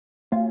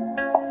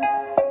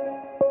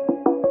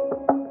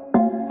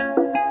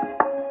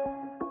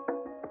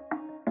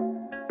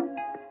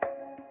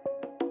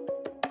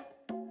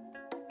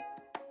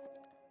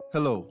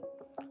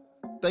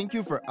Thank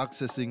you for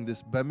accessing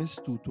this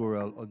BEMIS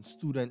tutorial on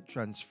student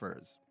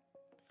transfers.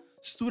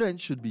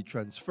 Students should be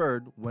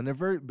transferred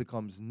whenever it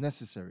becomes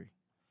necessary.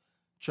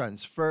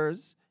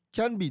 Transfers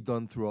can be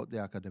done throughout the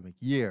academic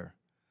year.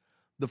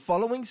 The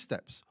following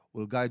steps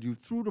will guide you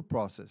through the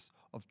process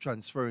of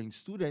transferring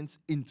students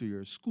into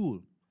your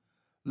school.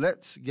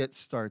 Let's get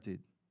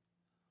started.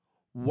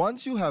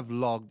 Once you have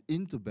logged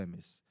into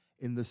BEMIS,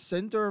 in the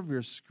center of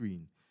your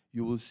screen,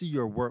 you will see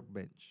your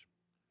workbench.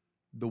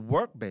 The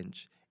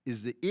workbench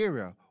is the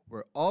area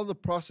where all the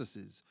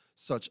processes,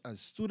 such as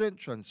student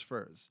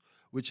transfers,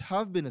 which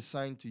have been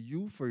assigned to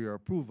you for your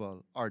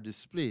approval, are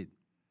displayed.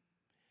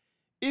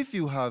 If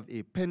you have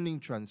a pending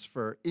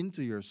transfer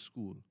into your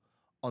school,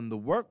 on the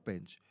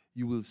workbench,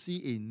 you will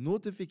see a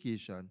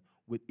notification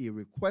with a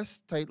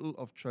request title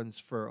of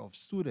transfer of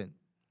student.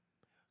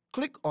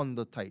 Click on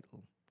the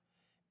title.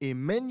 A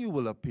menu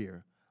will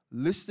appear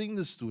listing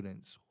the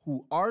students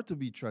who are to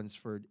be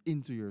transferred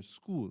into your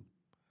school.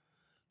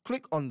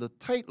 Click on the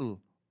title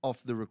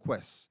of the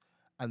request,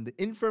 and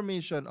the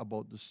information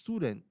about the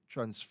student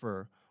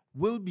transfer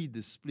will be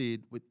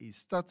displayed with a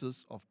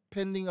status of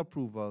pending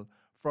approval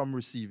from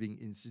receiving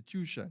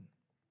institution.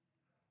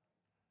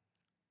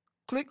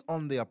 Click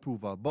on the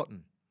approval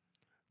button.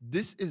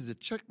 This is the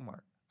check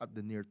mark at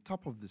the near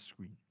top of the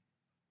screen.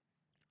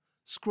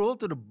 Scroll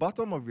to the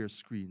bottom of your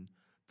screen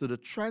to the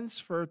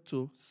Transfer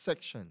To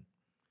section.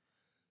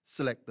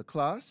 Select the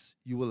class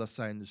you will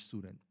assign the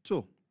student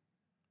to.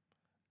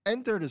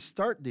 Enter the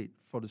start date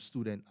for the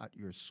student at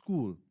your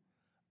school,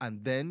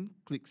 and then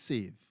click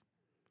Save.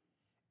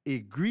 A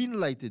green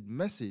lighted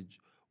message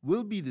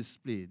will be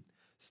displayed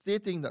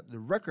stating that the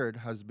record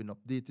has been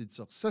updated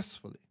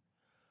successfully.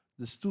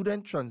 The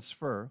student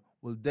transfer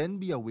will then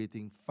be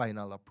awaiting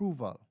final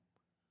approval.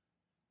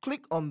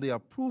 Click on the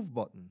Approve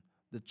button,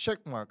 the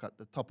check mark at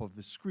the top of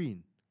the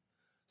screen.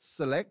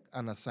 Select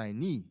an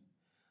assignee.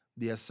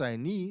 The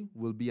assignee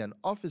will be an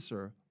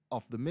officer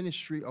of the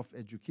Ministry of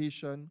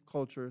Education,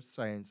 Culture,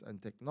 Science,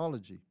 and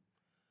Technology.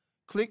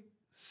 Click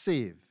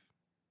Save.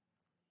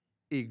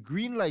 A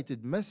green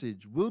lighted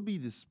message will be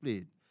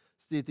displayed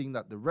stating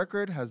that the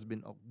record has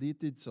been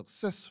updated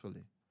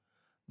successfully.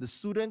 The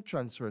student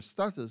transfer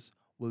status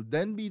will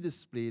then be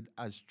displayed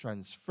as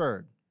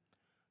transferred.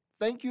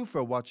 Thank you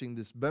for watching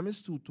this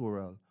BEMIS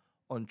tutorial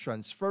on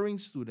transferring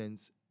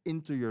students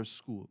into your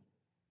school.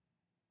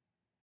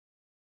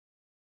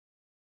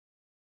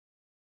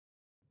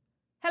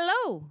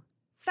 Hello!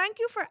 Thank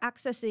you for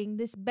accessing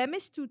this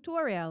BEMIS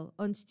tutorial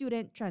on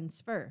student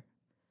transfer.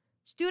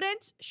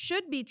 Students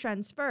should be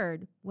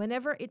transferred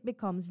whenever it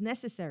becomes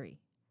necessary.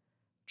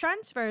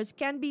 Transfers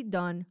can be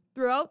done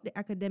throughout the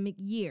academic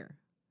year.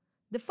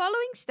 The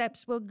following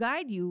steps will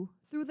guide you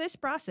through this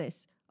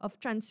process of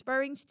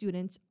transferring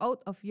students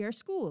out of your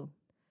school.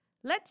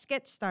 Let's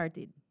get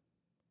started.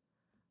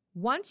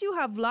 Once you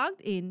have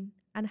logged in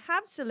and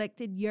have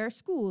selected your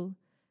school,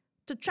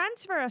 to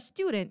transfer a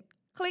student,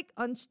 click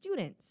on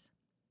Students.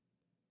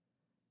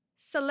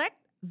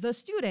 Select the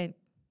student,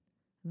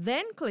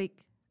 then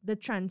click the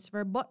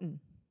Transfer button.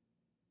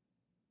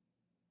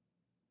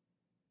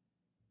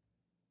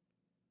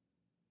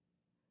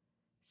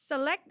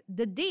 Select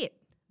the date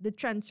the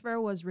transfer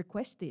was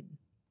requested.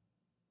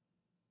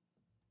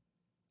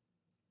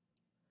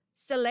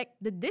 Select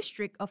the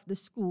district of the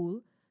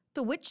school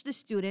to which the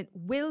student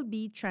will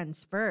be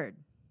transferred.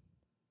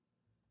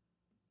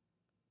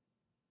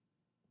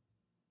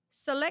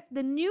 Select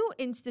the new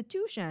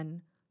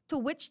institution to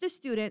which the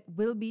student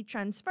will be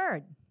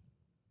transferred.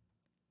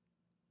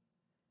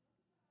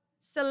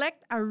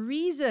 Select a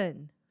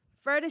reason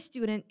for the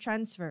student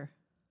transfer.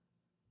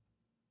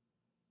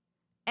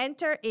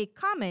 Enter a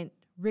comment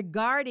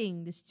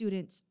regarding the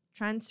student's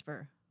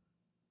transfer.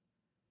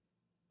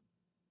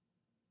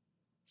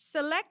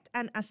 Select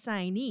an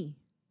assignee.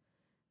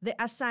 The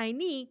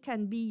assignee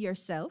can be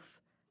yourself,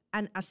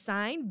 an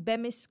assigned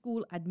BEMIS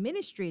school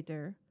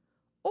administrator,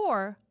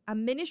 or a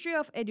Ministry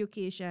of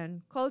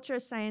Education, Culture,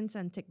 Science,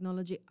 and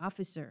Technology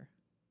officer.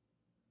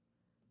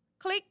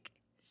 Click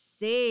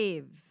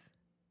Save.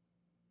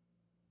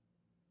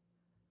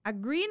 A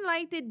green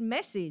lighted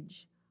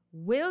message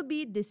will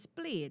be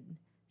displayed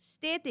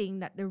stating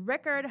that the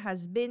record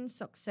has been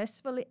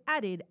successfully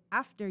added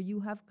after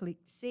you have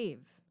clicked Save.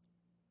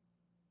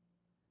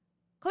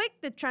 Click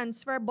the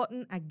Transfer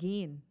button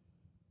again.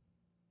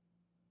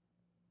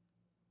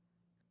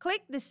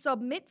 Click the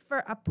Submit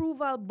for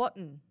Approval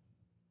button.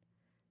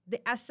 The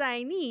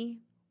assignee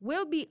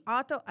will be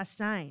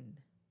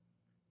auto-assigned.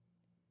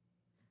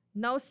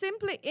 Now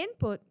simply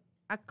input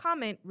a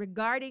comment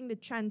regarding the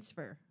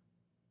transfer.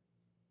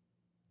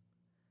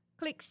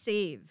 Click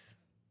Save.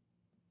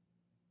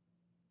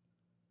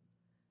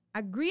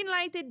 A green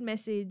lighted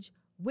message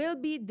will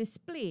be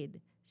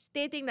displayed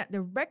stating that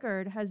the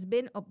record has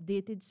been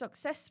updated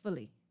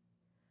successfully.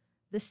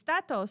 The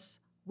status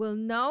will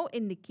now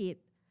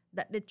indicate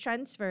that the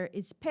transfer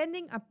is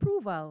pending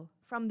approval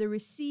from the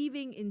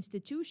receiving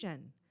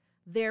institution.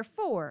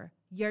 Therefore,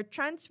 your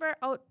transfer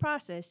out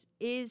process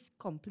is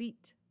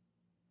complete.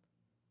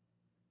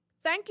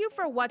 Thank you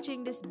for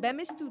watching this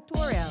BEMIS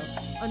tutorial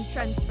on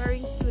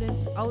transferring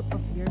students out of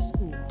your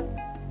school.